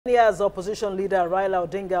Kenya's opposition leader Raila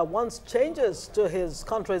Odinga wants changes to his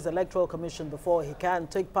country's electoral commission before he can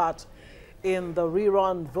take part in the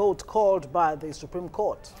rerun vote called by the Supreme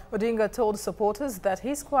Court. Odinga told supporters that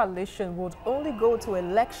his coalition would only go to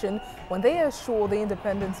election when they are sure the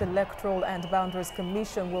Independent Electoral and Boundaries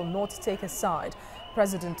Commission will not take a side.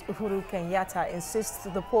 President Uhuru Kenyatta insists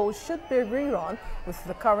the polls should be rerun with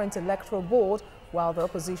the current electoral board, while the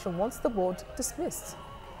opposition wants the board dismissed.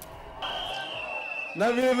 We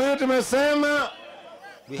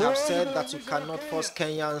have said that you cannot force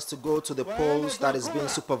Kenyans to go to the polls that is being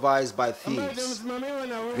supervised by thieves.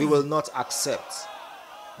 We will not accept.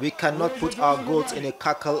 We cannot put our goats in a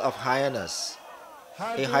cackle of hyenas.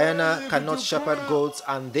 A hyena cannot shepherd goats,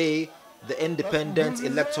 and they, the Independent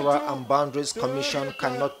Electoral and Boundaries Commission,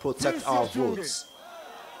 cannot protect our votes.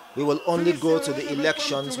 We will only go to the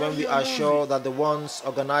elections when we are sure that the ones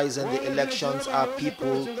organizing the elections are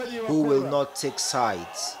people who will not take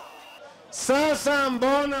sides. Strong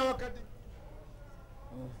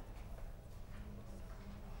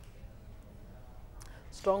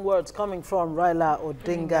words coming from Raila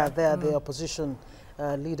Odinga there, the opposition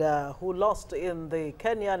leader who lost in the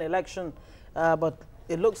Kenyan election, but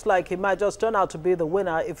it looks like he might just turn out to be the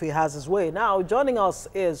winner if he has his way. Now, joining us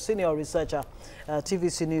is senior researcher,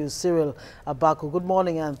 TVC News, Cyril Abaku. Good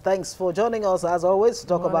morning, and thanks for joining us, as always, to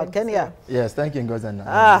talk about Kenya. Yes, thank you, Ngozan.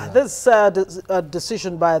 This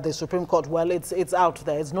decision by the Supreme Court, well, it's out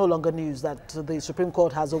there. It's no longer news that the Supreme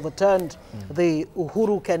Court has overturned the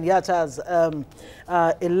Uhuru Kenyatta's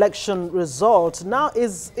election result. Now,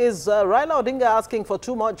 is Raila Odinga asking for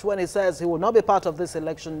too much when he says he will not be part of this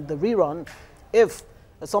election, the rerun, if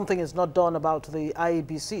something is not done about the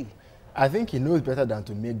IEBC? I think he knows better than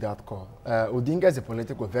to make that call. Odinga is a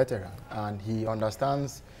political veteran, and he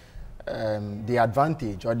understands the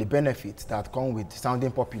advantage or the benefits that come with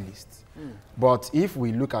sounding populists. But if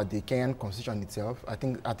we look at the Kenyan constitution itself, I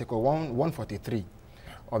think Article 143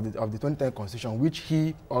 of the 2010 constitution, which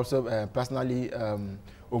he also personally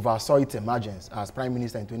oversaw its emergence as Prime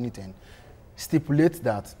Minister in 2010, stipulates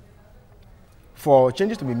that for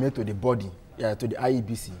changes to be made to the body, to the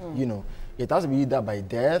IEBC, you know, it has to be either by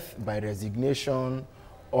death, by resignation,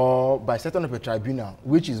 or by setting up a tribunal,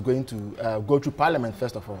 which is going to go through Parliament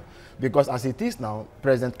first of all. Because as it is now,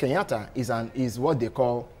 President Kenyatta is what they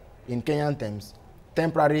call, in Kenyan terms,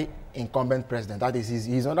 temporary incumbent president. That is,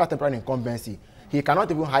 he's under temporary incumbency. He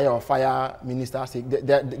cannot even hire or fire ministers.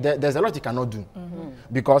 There's a lot he cannot do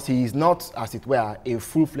because he is not, as it were, a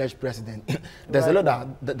full-fledged president. There's a lot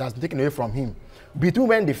that's taken away from him. Between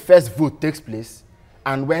when the first vote takes place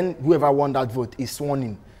and when whoever won that vote is sworn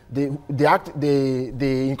in,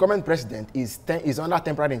 the incumbent president is under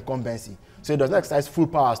temporary incumbency. So he does not exercise full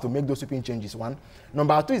powers to make those sweeping changes, one.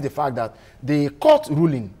 Number two is the fact that the court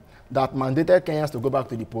ruling that mandated Kenyans to go back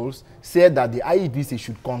to the polls said that the IEBC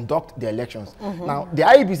should conduct the elections. Now, the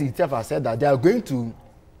IEBC itself has said that they are going to,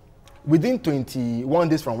 within 21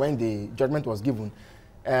 days from when the judgment was given,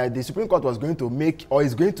 the Supreme Court was going to make, or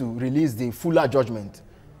is going to release the fuller judgment,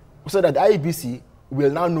 so that the IEBC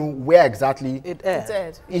will now know where exactly it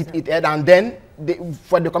aired. And then,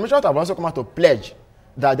 for the Commission to have also come out to pledge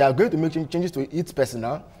that they are going to make changes to its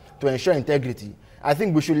personnel to ensure integrity. I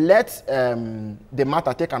think we should let the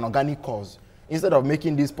matter take an organic course instead of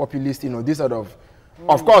making this populist, you know, this sort of.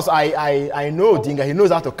 Of course, I know Odinga, he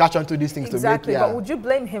knows how to catch on to these things to make. Exactly, but would you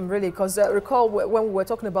blame him really? Because recall when we were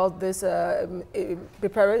talking about this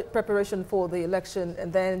preparation for the election,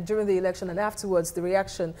 and then during the election and afterwards the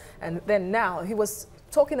reaction, and then now he was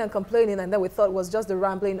talking and complaining, and then we thought it was just the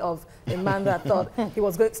rambling of a man that thought he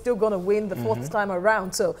was still going to win the fourth time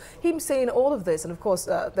around. So him saying all of this, and of course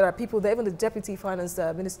there are people there, even the Deputy Finance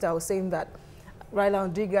Minister was saying that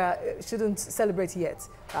Raila Odinga shouldn't celebrate yet.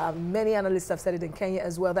 Many analysts have said it in Kenya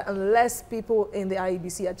as well, that unless people in the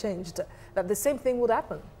IEBC are changed, that the same thing would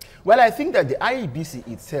happen. Well, I think that the IEBC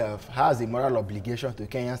itself has a moral obligation to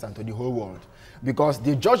Kenyans and to the whole world, because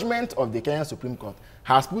the judgment of the Kenyan Supreme Court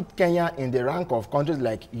has put Kenya in the rank of countries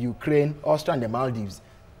like Ukraine, Austria, and the Maldives,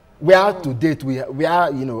 where to date we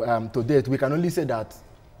can only say that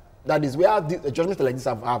is where the judgments like this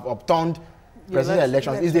have upturned presidential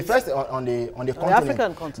elections. Is the first on the continent. The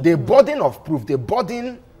African continent. The burden of proof, the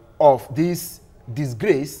burden of this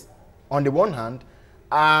disgrace on the one hand,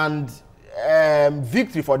 and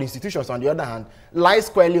victory for the institutions on the other hand, lies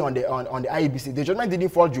squarely on the IEBC. The judgment didn't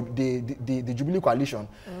fall the Jubilee coalition.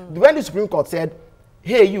 When the Supreme Court said,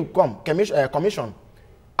 "Hey, you come, commission,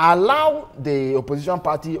 allow the opposition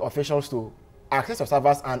party officials to access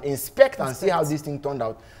observers and inspect and see how this thing turned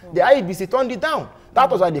out," the IEBC turned it down. That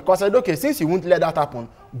was why the court said, okay, since you won't let that happen,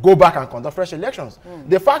 go back and conduct fresh elections.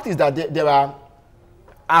 The fact is that there are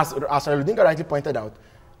as Odinga rightly pointed out,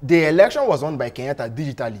 the election was won by Kenyatta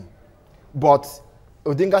digitally, but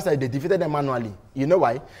Odinga said they defeated them manually. You know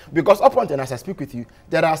why? Because up until as I speak with you,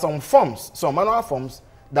 there are some forms, some manual forms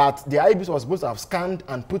that the IEBC was supposed to have scanned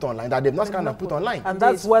and put online that they've not scanned and put online. And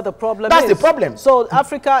that's where the problem is. That's the problem. So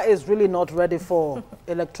Africa is really not ready for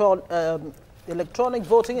electronic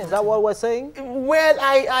voting. Is that what we're saying? Well,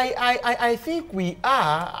 I think we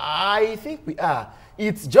are. I think we are.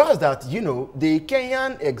 It's just that, you know, the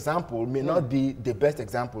Kenyan example may not be the best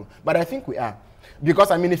example, but I think we are.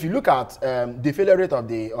 Because I mean, if you look at the failure rate of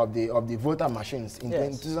the voter machines in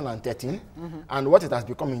 2013 and what it has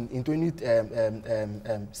become in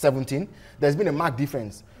 2017, there's been a marked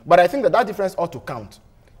difference. But I think that difference ought to count.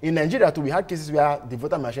 In Nigeria too, we had cases where the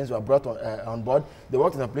voter machines were brought on board. They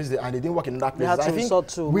worked in some places and they didn't work in other places. I think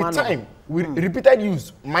with time, with repeated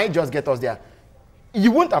use, might just get us there. You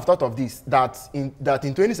wouldn't have thought of this that in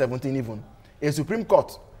 2017 even a Supreme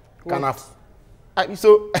Court can have.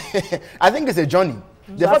 So I think it's a journey.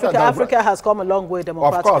 Africa has come a long way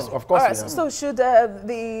democratically. Of course. All right, so should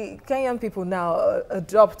the Kenyan people now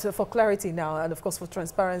adopt, for clarity now, and of course for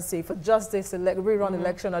transparency, for just this rerun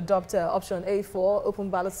election, adopt option A4, open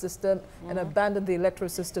ballot system, and abandon the electoral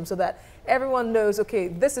system so that everyone knows, okay,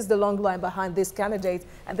 this is the long line behind this candidate,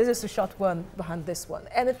 and this is the short one behind this one.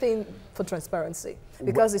 Anything for transparency.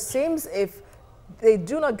 Because it seems if they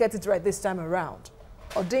do not get it right this time around,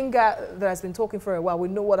 Odinga, that has been talking for a while, we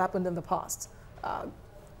know what happened in the past.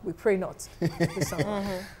 We pray not.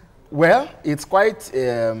 Well, it's quite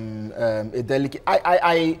a delicate.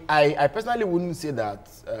 I personally wouldn't say that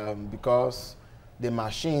because the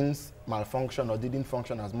machines malfunctioned or didn't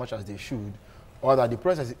function as much as they should, or that the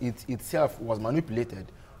process itself was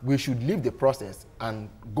manipulated. We should leave the process and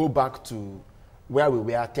go back to where we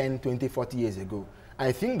were 10, 20, 40 years ago.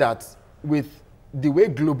 I think that with the way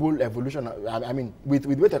global evolution, I mean, with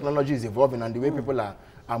the way technology is evolving and the way people are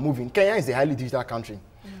moving, Kenya is a highly digital country.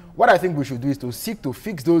 What I think we should do is to seek to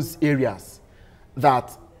fix those areas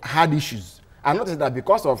that had issues. And not that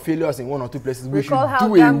because of failures in one or two places, we should do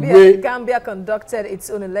away. Gambia conducted its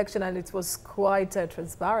own election and it was quite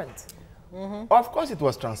transparent. Of course, it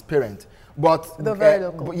was transparent, but very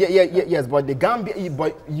local. Yes, but the Gambia,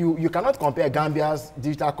 but you cannot compare Gambia's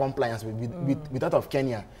digital compliance with that of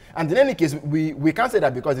Kenya. And in any case, we can't say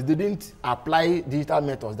that because they didn't apply digital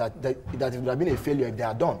methods that it would have been a failure if they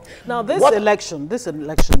had done. Now, this election,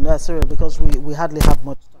 Cyril, because we hardly have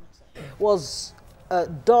much time, was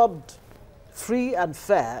dubbed free and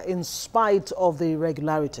fair in spite of the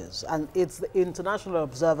irregularities. And it's the international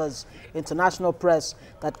observers, international press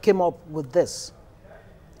that came up with this.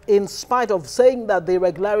 In spite of saying that the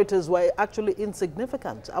irregularities were actually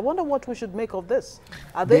insignificant. I wonder what we should make of this.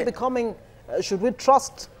 Are they becoming, should we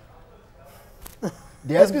trust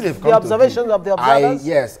the excuse they've come the observations of the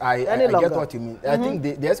observers? I get what you mean. I think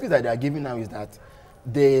the excuse that they are giving now is that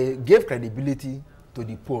they gave credibility to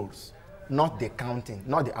the polls, not the counting,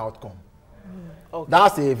 not the outcome. Okay.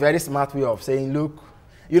 That's a very smart way of saying, look,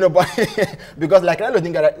 you know, but because like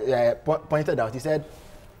Odinga pointed out, he said,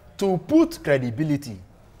 to put credibility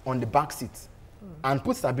on the back seat and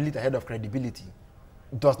put stability ahead of credibility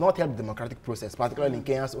does not help the democratic process, particularly in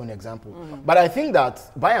Kenya's own example. But I think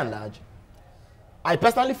that, by and large, I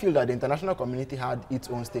personally feel that the international community had its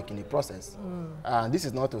own stake in the process. This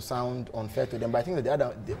is not to sound unfair to them, but I think that they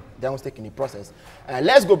had their own stake in the process.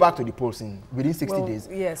 Let's go back to the polls within 60 days.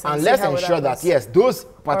 Yes, and let's ensure that, yes, those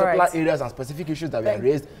particular areas and specific issues that were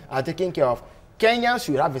raised are taken care of. Kenyans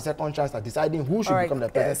should have a second chance at deciding who should become the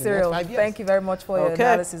president in the next 5 years. Thank you very much for your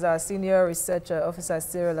analysis. Our senior research officer,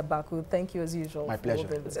 Cyril Abaku. Thank you as usual. My pleasure.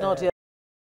 It's not yet.